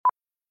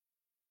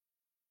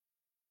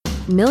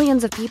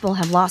Millions of people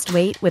have lost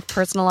weight with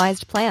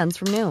personalized plans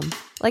from Noom.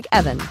 Like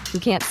Evan, who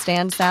can't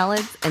stand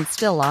salads and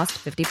still lost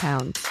 50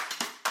 pounds.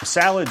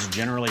 Salads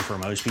generally for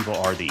most people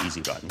are the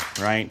easy button,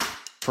 right?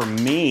 For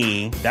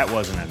me, that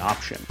wasn't an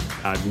option.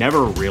 I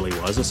never really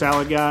was a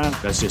salad guy.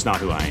 That's just not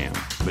who I am.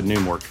 But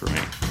Noom worked for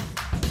me.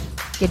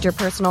 Get your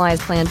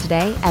personalized plan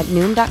today at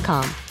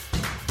Noom.com.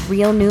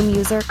 Real Noom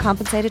user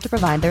compensated to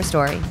provide their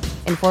story.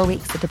 In 4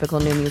 weeks, the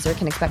typical Noom user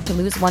can expect to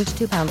lose 1 to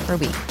 2 pounds per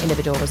week.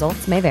 Individual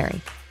results may vary.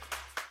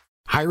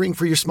 Hiring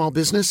for your small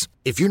business?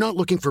 If you're not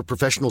looking for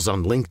professionals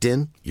on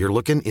LinkedIn, you're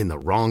looking in the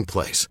wrong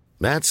place.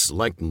 That's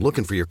like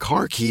looking for your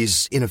car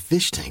keys in a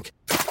fish tank.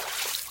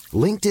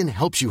 LinkedIn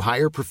helps you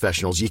hire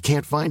professionals you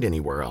can't find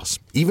anywhere else,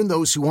 even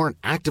those who aren't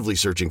actively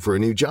searching for a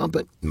new job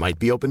but might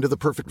be open to the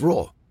perfect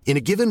role. In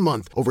a given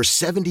month, over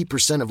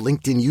 70% of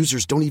LinkedIn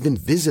users don't even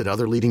visit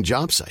other leading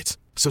job sites.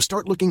 So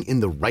start looking in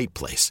the right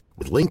place.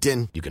 With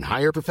LinkedIn, you can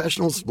hire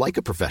professionals like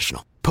a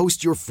professional.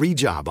 Post your free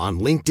job on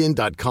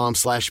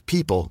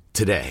linkedin.com/people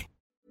today.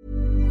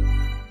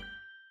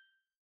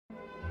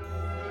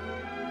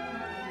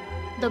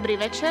 Dobrý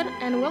večer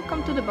and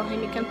welcome to the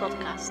Bohemican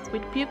Podcast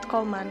with Pete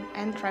Coleman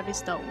and Travis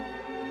Stone.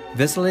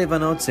 Veselé,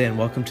 Vánoce, and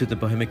welcome to the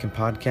Bohemican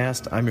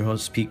Podcast. I'm your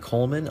host, Pete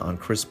Coleman, on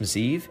Christmas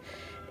Eve,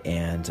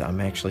 and I'm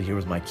actually here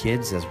with my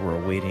kids as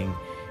we're awaiting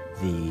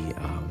the,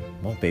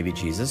 baby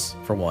Jesus,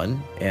 for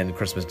one, and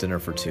Christmas dinner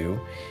for two,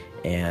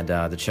 and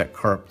the Czech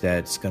carp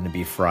that's going to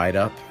be fried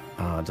up,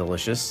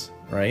 delicious,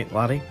 right,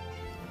 Lottie?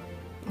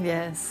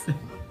 Yes.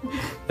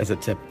 That's a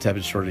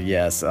tepid short of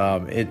yes.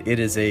 It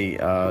is a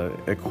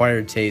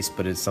acquired taste,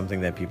 but it's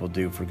something that people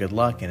do for good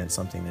luck, and it's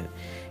something that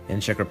in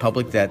Czech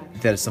Republic that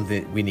is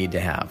something that we need to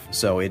have.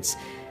 So it's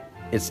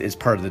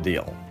part of the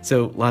deal.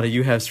 So Lottie,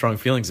 you have strong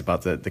feelings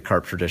about the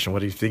carp tradition. What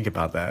do you think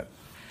about that?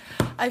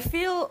 I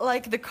feel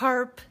like the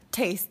carp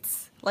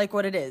tastes like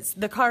what it is.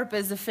 The carp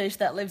is a fish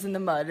that lives in the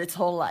mud its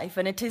whole life,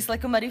 and it tastes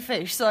like a muddy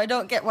fish. So I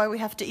don't get why we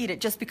have to eat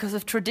it just because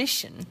of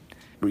tradition.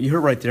 You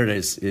heard right there,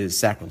 is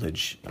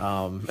sacrilege.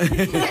 Okay,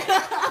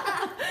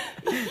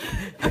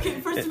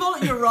 first of all,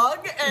 you're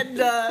wrong, and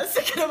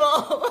second of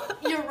all,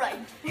 you're right.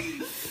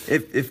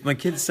 If my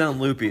kids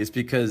sound loopy, it's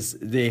because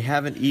they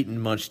haven't eaten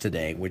much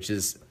today, which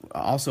is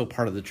also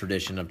part of the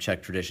tradition of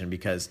Czech tradition,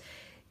 because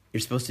you're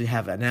supposed to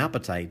have an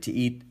appetite to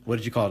eat, what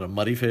did you call it, a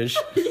muddy fish?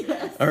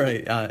 Yes. All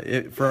right.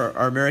 For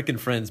our American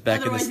friends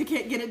back Otherwise you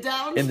can't get it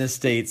down. In the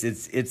States,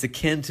 it's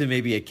akin to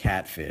maybe a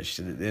catfish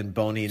in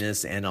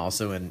boniness and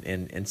also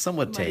in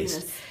somewhat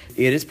taste.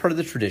 It is part of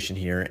the tradition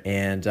here,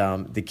 and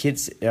the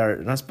kids are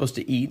not supposed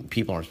to eat.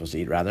 People aren't supposed to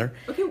eat, rather.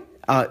 Okay.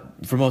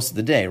 For most of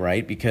the day,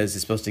 right? Because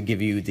it's supposed to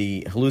give you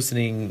the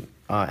hallucinating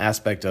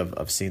aspect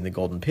of seeing the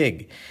golden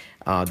pig.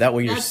 That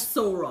way, That's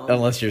so wrong.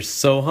 Unless you're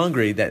so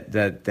hungry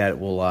that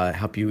will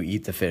help you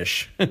eat the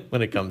fish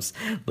when it comes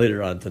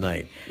later on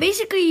tonight.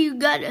 Basically, you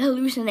got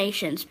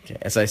hallucinations. Okay,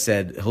 as I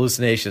said,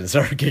 hallucinations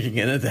are kicking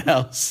in at the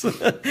house.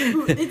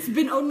 It's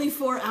been only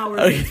 4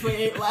 hours since we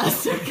ate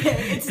last.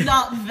 Okay, it's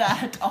not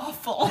that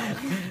awful.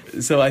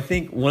 So I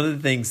think one of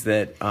the things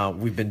that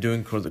we've been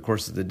doing over the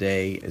course of the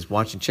day is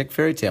watching Czech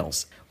fairy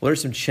tales. What are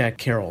some Czech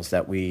carols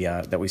that we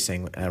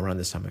sing around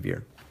this time of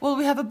year? Well,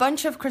 we have a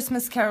bunch of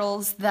Christmas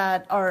carols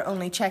that are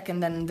only Czech,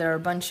 and then there are a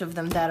bunch of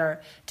them that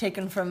are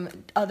taken from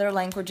other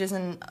languages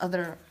and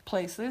other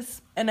places.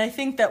 And I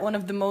think that one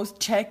of the most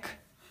Czech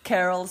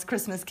carols,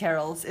 Christmas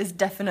carols, is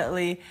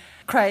definitely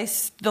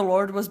Christ the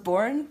Lord was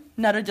born,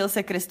 Narodil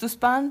se Kristus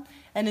Pán,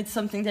 and it's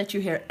something that you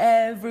hear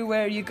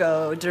everywhere you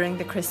go during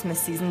the Christmas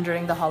season,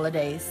 during the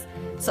holidays.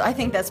 So I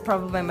think that's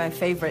probably my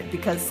favorite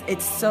because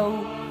it's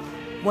so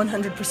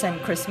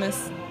 100%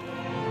 Christmas.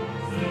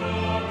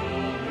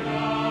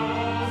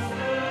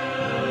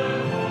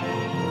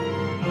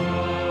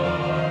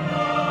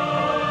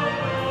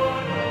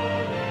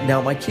 Now,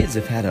 my kids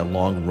have had a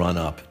long run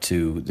up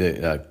to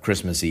the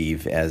Christmas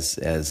Eve as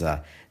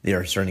they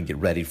are starting to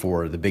get ready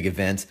for the big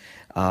event.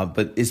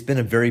 But it's been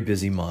a very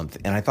busy month,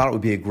 and I thought it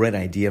would be a great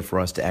idea for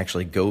us to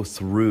actually go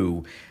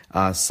through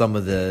some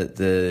of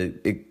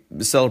the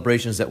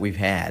celebrations that we've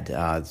had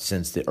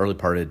since the early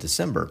part of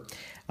December.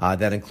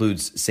 That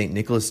includes St.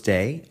 Nicholas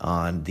Day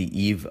on the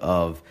eve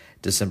of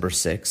December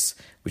 6th,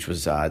 which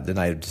was the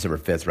night of December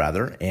 5th,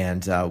 rather.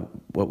 And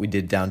what we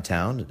did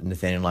downtown,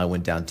 Nathaniel and I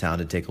went downtown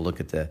to take a look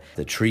at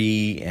the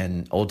tree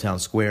and Old Town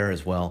Square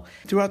as well.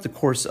 Throughout the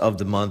course of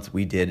the month,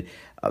 we did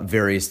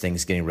various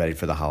things getting ready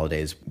for the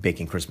holidays,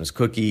 baking Christmas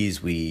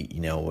cookies. We,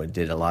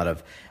 did a lot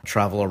of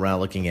travel around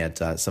looking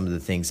at some of the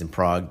things in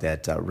Prague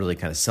that really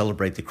kind of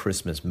celebrate the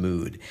Christmas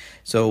mood.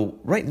 So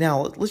right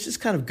now, let's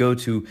just kind of go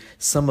to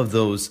some of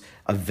those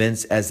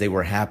events as they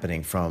were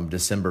happening from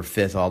December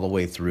 5th all the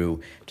way through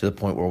to the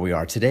point where we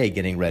are today,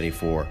 getting ready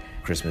for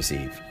Christmas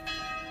Eve.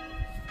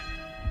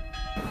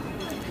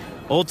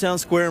 Old Town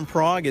Square in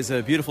Prague is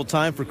a beautiful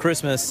time for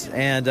Christmas,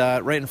 and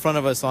right in front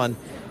of us on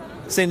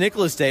St.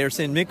 Nicholas Day, or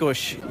St.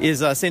 Mikołaj, is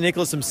St.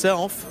 Nicholas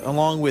himself,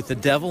 along with the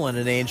devil and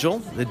an angel.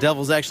 The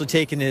devil's actually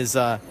taking his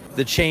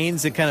the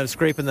chains and kind of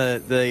scraping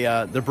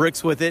the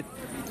bricks with it.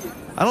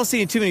 I don't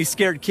see too many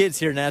scared kids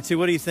here, Natsu.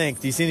 What do you think?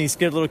 Do you see any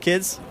scared little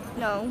kids?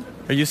 No.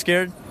 Are you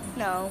scared?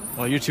 No.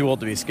 Well, you're too old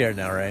to be scared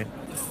now, right?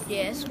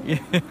 Yes.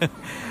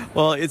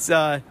 Well, it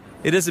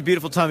is a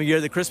beautiful time of year.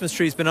 The Christmas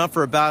tree's been up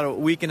for about a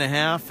week and a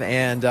half,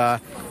 and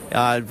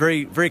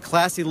very, very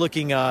classy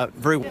looking,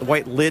 very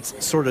white lit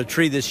sort of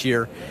tree this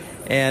year.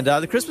 And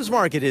the Christmas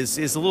market is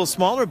a little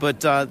smaller,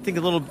 but I think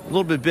a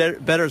little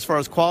bit better as far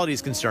as quality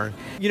is concerned.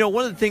 You know,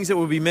 one of the things that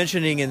we'll be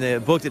mentioning in the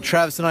book that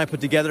Travis and I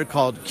put together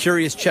called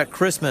Curious Czech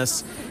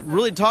Christmas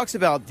really talks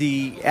about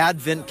the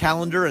Advent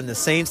calendar and the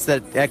saints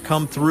that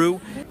come through.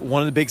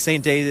 One of the big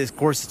saint days, of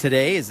course,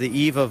 today is the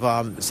eve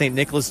of St.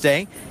 Nicholas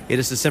Day. It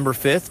is December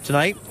 5th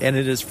tonight, and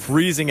it is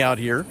freezing out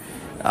here.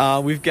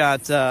 We've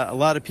got a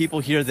lot of people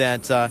here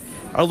that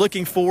are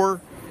looking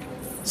for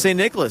St.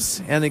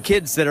 Nicholas, and the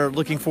kids that are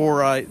looking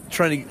for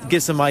trying to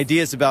get some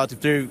ideas about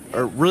if they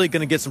are really going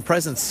to get some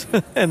presents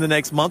in the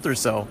next month or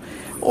so,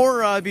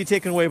 or be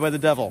taken away by the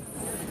devil.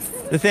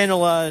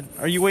 Nathaniel,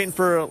 are you waiting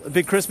for a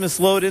big Christmas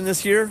load in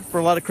this year for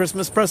a lot of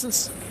Christmas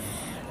presents?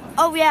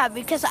 Oh, yeah,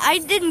 because I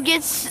didn't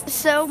get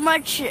so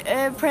much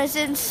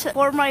presents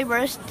for my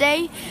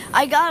birthday.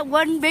 I got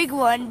one big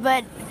one,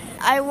 but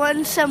I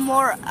want some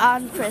more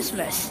on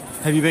Christmas.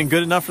 Have you been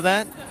good enough for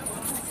that?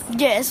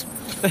 Yes.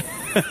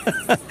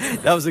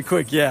 That was a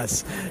quick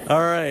yes.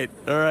 All right.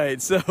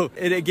 So,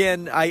 and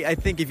again, I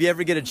think if you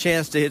ever get a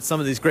chance to hit some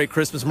of these great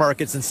Christmas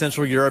markets in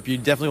Central Europe, you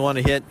definitely want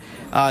to hit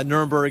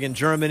Nuremberg in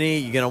Germany.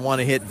 You're going to want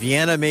to hit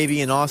Vienna,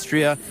 maybe in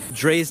Austria.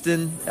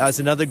 Dresden is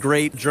another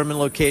great German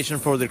location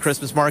for the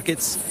Christmas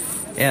markets.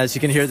 As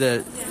you can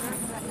hear,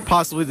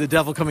 possibly the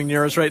devil coming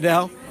near us right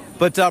now.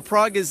 But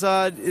Prague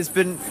has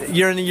been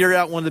year in and year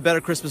out one of the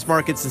better Christmas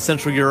markets in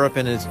Central Europe,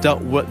 and it's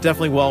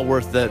definitely well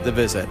worth the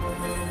visit.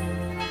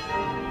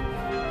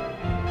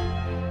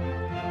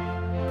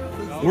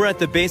 We're at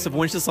the base of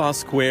Wenceslaw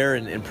Square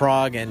in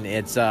Prague, and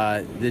it's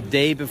the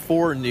day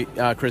before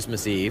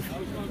Christmas Eve.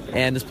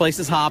 And this place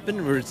is hopping.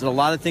 There's a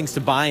lot of things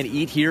to buy and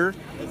eat here.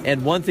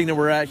 And one thing that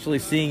we're actually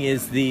seeing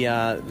is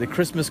the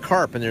Christmas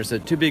carp, and there's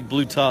two big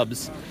blue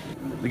tubs.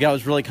 The guy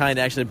was really kind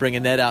to actually bring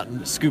a net out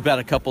and scoop out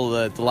a couple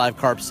of the live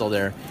carp still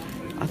there.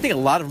 I think a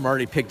lot of them are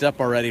already picked up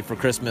already for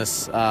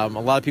Christmas. A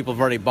lot of people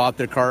have already bought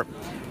their carp.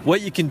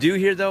 What you can do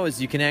here, though,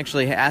 is you can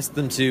actually ask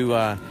them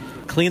to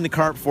clean the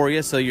carp for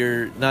you, so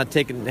you're not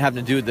having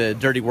to do the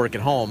dirty work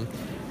at home.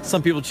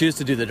 Some people choose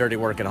to do the dirty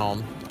work at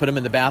home. Put them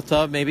in the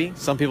bathtub, maybe.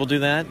 Some people do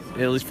that,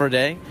 at least for a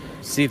day.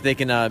 See if they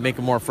can make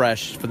them more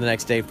fresh for the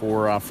next day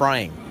for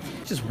frying.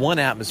 Just one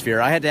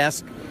atmosphere. I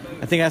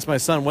asked my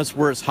son, what's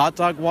worse, hot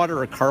dog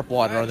water or carp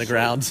water on the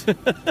ground?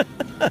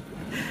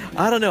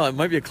 I don't know. It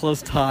might be a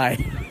close tie.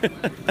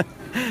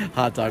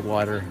 Hot dog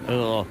water.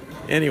 Ugh.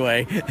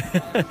 Anyway,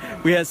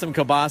 we had some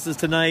kielbases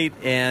tonight,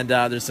 and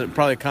there's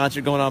probably a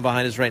concert going on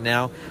behind us right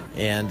now,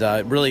 and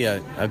really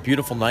a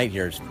beautiful night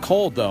here. It's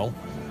cold, though.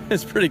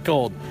 It's pretty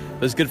cold,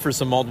 but it's good for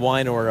some mulled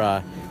wine or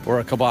a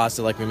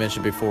kielbasa, like we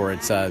mentioned before.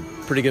 It's a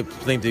pretty good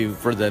thing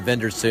for the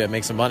vendors to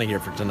make some money here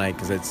for tonight,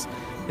 because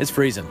it's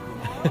freezing.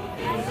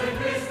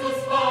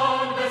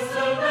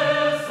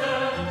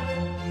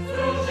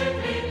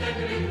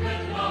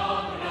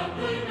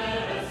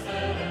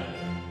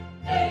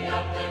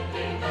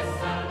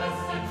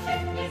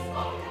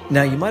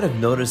 Now, you might have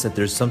noticed that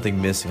there's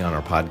something missing on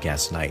our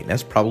podcast tonight, and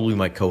that's probably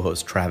my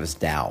co-host, Travis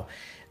Dow.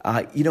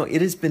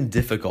 It has been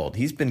difficult.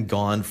 He's been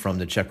gone from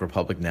the Czech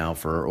Republic now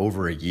for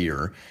over a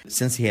year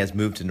since he has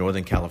moved to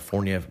Northern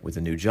California with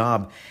a new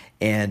job,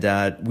 and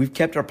we've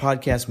kept our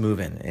podcast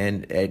moving.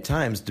 And at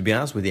times, to be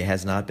honest with you, it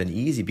has not been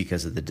easy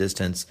because of the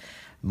distance,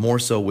 more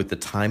so with the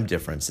time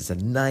difference. It's a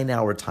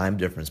 9-hour time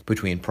difference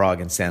between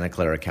Prague and Santa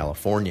Clara,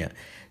 California.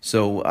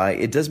 So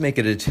it does make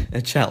it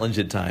a challenge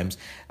at times.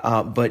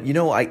 But,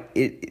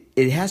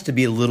 it has to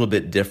be a little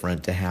bit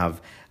different to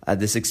have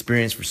this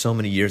experience for so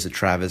many years that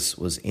Travis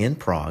was in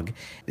Prague,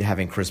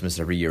 having Christmas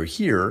every year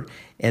here,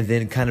 and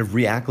then kind of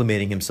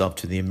reacclimating himself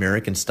to the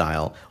American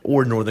style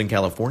or Northern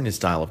California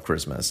style of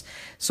Christmas.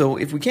 So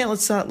if we can,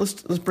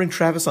 let's bring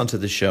Travis onto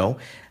the show.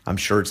 I'm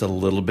sure it's a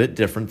little bit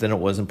different than it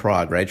was in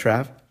Prague, right,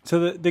 Trav?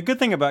 So the good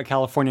thing about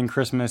Californian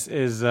Christmas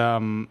is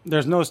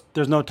there's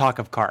no talk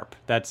of carp.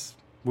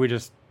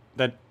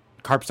 That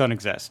carps don't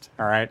exist.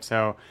 All right,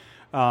 so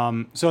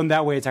in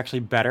that way, it's actually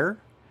better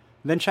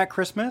than Czech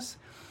Christmas.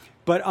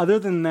 But other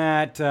than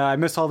that, I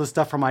miss all the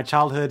stuff from my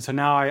childhood. So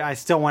now I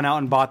still went out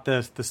and bought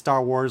the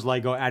Star Wars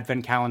Lego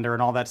Advent calendar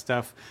and all that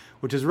stuff,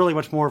 which is really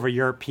much more of a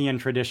European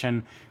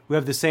tradition. We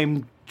have the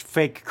same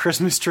fake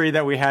Christmas tree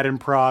that we had in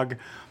Prague,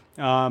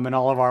 and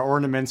all of our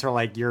ornaments are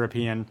like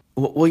European.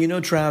 Well,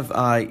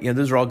 Trav,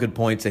 those are all good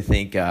points. I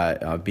think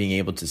being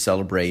able to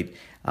celebrate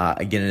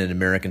again in an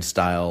American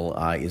style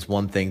is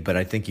one thing, but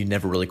I think you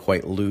never really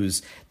quite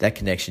lose that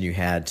connection you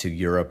had to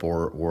Europe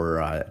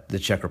or the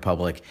Czech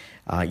Republic.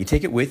 You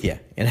take it with you,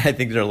 and I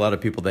think there are a lot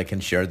of people that can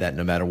share that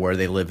no matter where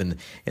they live in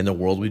the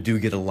world. We do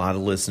get a lot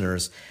of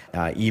listeners,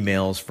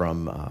 emails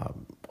from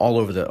all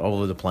over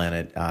the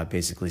planet,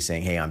 basically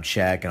saying, "Hey, I'm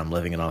Czech and I'm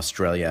living in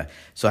Australia,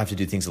 so I have to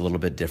do things a little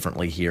bit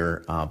differently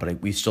here." But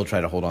we still try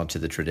to hold on to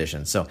the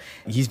tradition. So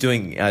He's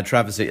doing,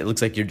 Travis, it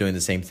looks like you're doing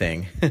the same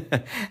thing.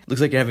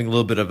 Looks like you're having a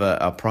little bit of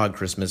a Prague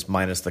Christmas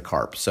minus the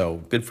carp. So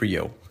good for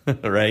you,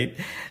 right?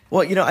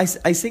 Well, I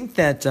think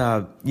that,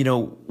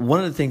 one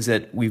of the things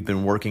that we've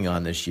been working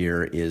on this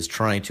year is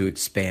trying to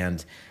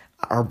expand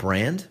our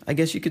brand, I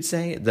guess you could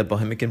say, the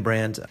Bohemican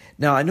brand.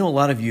 Now, I know a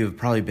lot of you have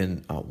probably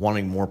been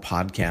wanting more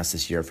podcasts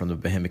this year from the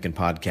Bohemican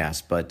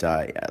podcast, but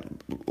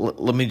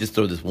let me just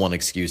throw this one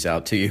excuse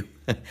out to you.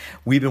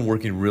 We've been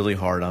working really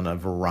hard on a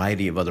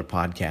variety of other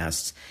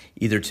podcasts,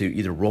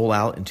 either roll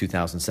out in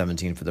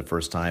 2017 for the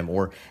first time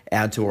or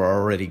add to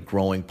our already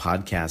growing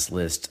podcast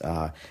list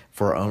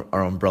for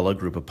our umbrella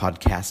group of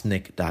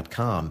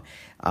podcastnik.com,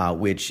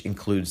 which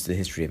includes the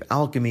history of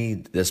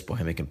alchemy, this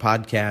Bohemican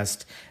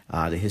podcast,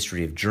 the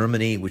history of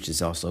Germany, which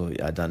is also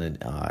done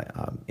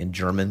in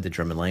German, the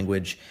German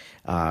language.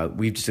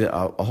 We've just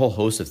a whole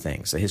host of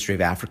things. The history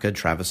of Africa,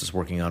 Travis is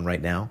working on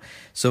right now.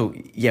 So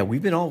yeah,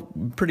 we've been all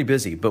pretty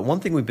busy. But one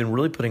thing we've been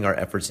really putting our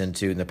efforts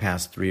into in the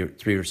past three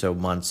or so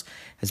months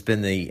has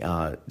been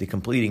the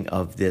completing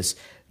of this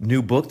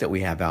new book that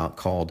we have out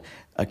called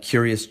A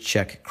Curious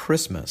Czech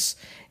Christmas.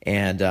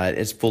 And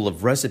it's full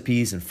of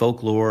recipes and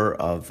folklore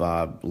of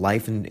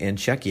life in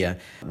Czechia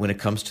when it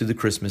comes to the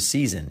Christmas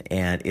season.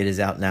 And it is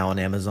out now on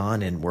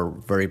Amazon, and we're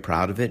very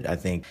proud of it. I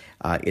think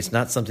it's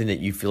not something that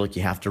you feel like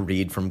you have to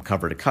read from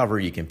cover to cover.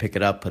 You can pick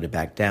it up, put it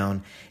back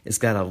down. It's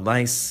got a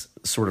nice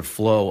sort of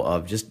flow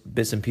of just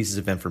bits and pieces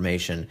of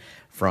information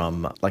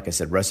from, like I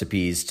said,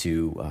 recipes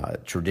to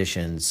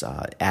traditions,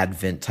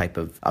 Advent type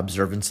of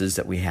observances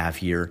that we have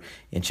here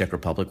in Czech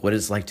Republic, what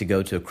it's like to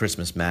go to a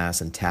Christmas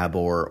Mass in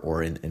Tabor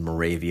or in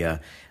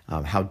Moravia.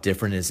 How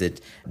different is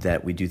it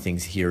that we do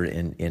things here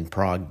in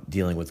Prague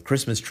dealing with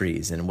Christmas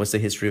trees, and what's the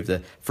history of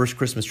the first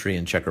Christmas tree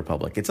in Czech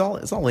Republic? It's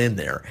all in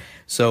there.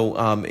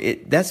 So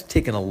that's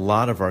taken a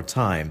lot of our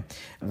time.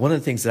 One of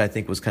the things that I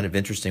think was kind of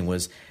interesting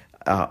was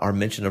our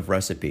mention of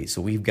recipes.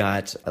 So we've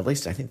got at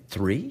least, I think,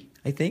 3,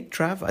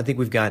 Trav. I think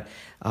we've got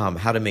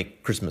how to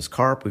make Christmas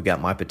carp. We've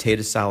got my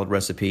potato salad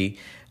recipe.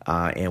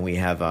 And we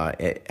have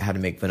how to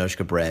make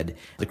Vánoce bread,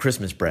 the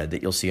Christmas bread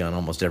that you'll see on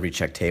almost every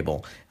Czech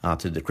table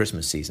through the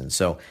Christmas season.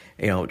 So,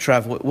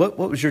 Trav, what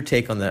was your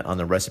take on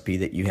the recipe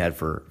that you had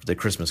for the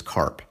Christmas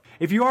carp?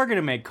 If you are going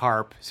to make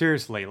carp,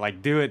 seriously,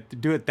 like do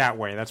it that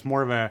way. That's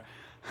more of a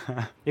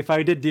if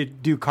I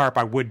did do carp,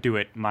 I would do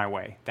it my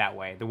way, that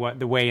way, the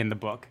way in the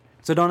book.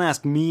 So don't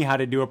ask me how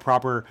to do a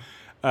proper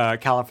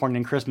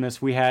Californian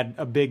Christmas. We had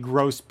a big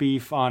roast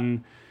beef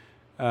on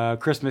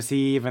Christmas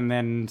Eve, and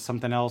then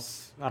something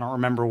else, I don't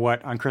remember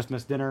what, on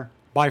Christmas dinner.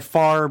 By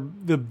far,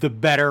 the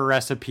better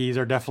recipes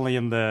are definitely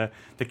in the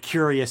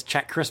Curious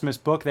Czech Christmas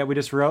book that we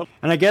just wrote.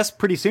 And I guess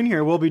pretty soon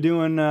here, we'll be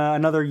doing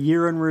another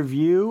year in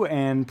review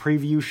and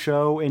preview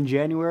show in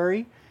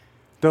January.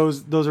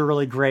 Those are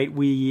really great.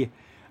 We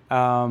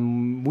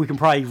can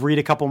probably read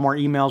a couple more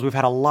emails. We've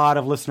had a lot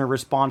of listener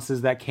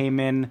responses that came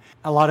in.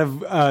 A lot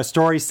of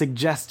story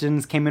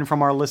suggestions came in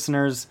from our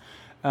listeners,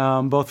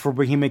 both for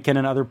Bohemican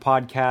and other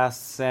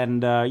podcasts.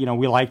 And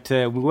we like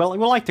to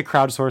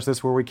crowdsource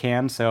this where we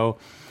can. So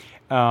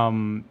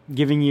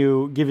letting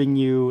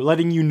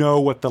you know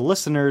what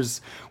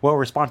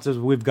responses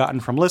we've gotten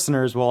from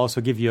listeners will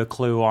also give you a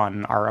clue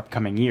on our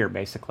upcoming year,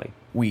 basically.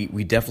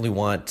 We definitely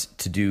want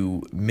to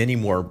do many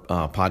more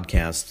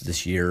podcasts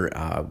this year.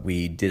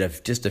 We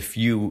did just a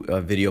few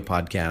video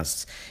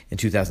podcasts in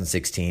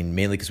 2016,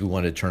 mainly because we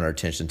wanted to turn our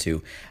attention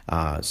to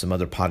some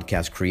other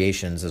podcast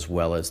creations as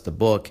well as the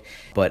book.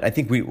 But I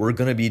think we're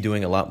going to be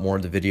doing a lot more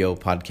of the video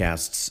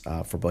podcasts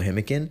for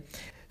Bohemican.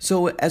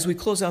 So as we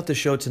close out the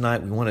show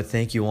tonight, we want to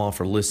thank you all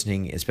for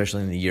listening,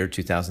 especially in the year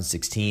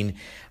 2016.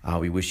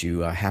 We wish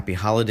you happy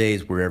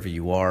holidays wherever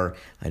you are.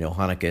 I know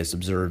Hanukkah is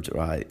observed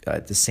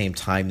at the same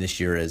time this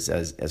year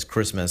as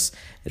Christmas.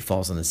 It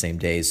falls on the same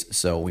days,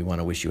 so we want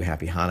to wish you a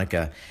happy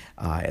Hanukkah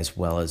as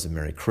well as a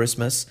Merry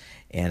Christmas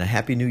and a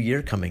Happy New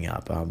Year coming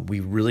up.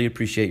 We really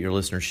appreciate your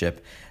listenership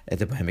at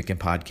the Bohemican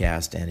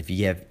Podcast, and if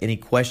you have any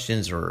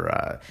questions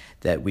or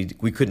that we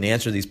couldn't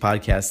answer these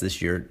podcasts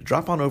this year,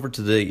 drop on over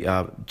to the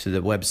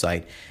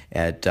website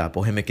at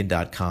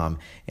bohemican.com,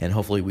 and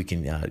hopefully we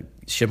can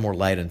shed more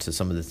light into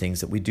some of the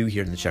things that we do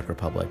here in the Czech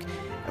Republic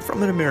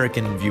from an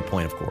American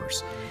viewpoint, of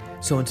course.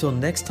 So until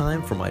next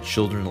time, for my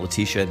children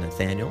Letitia and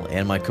Nathaniel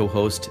and my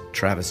co-host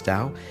Travis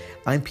Dow,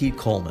 I'm Pete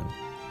Coleman.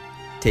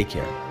 Take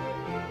care.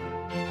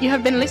 You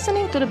have been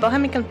listening to the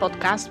Bohemican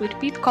Podcast with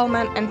Pete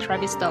Coleman and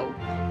Travis Dow.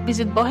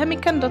 Visit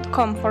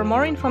bohemican.com for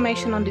more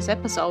information on this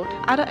episode,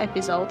 other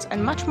episodes,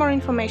 and much more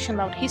information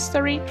about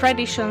history,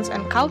 traditions,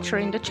 and culture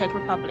in the Czech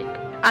Republic.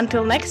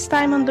 Until next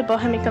time on the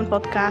Bohemican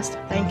Podcast,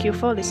 thank you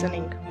for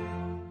listening.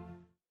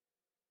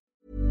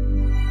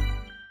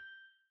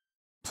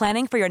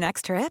 Planning for your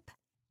next trip?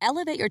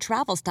 Elevate your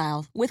travel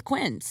style with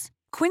Quince.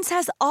 Quince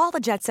has all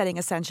the jet-setting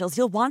essentials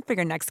you'll want for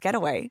your next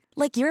getaway,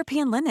 like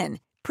European linen,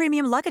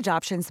 premium luggage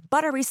options,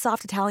 buttery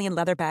soft Italian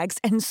leather bags,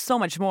 and so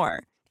much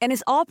more. And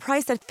is all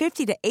priced at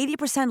 50 to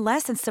 80%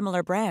 less than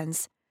similar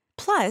brands.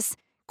 Plus,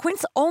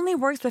 Quince only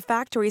works with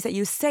factories that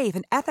use safe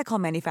and ethical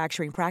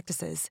manufacturing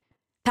practices.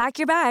 Pack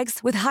your bags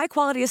with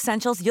high-quality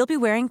essentials you'll be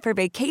wearing for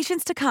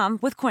vacations to come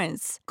with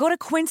Quince. Go to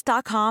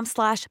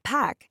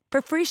quince.com/pack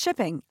for free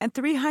shipping and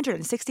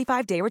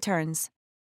 365-day returns.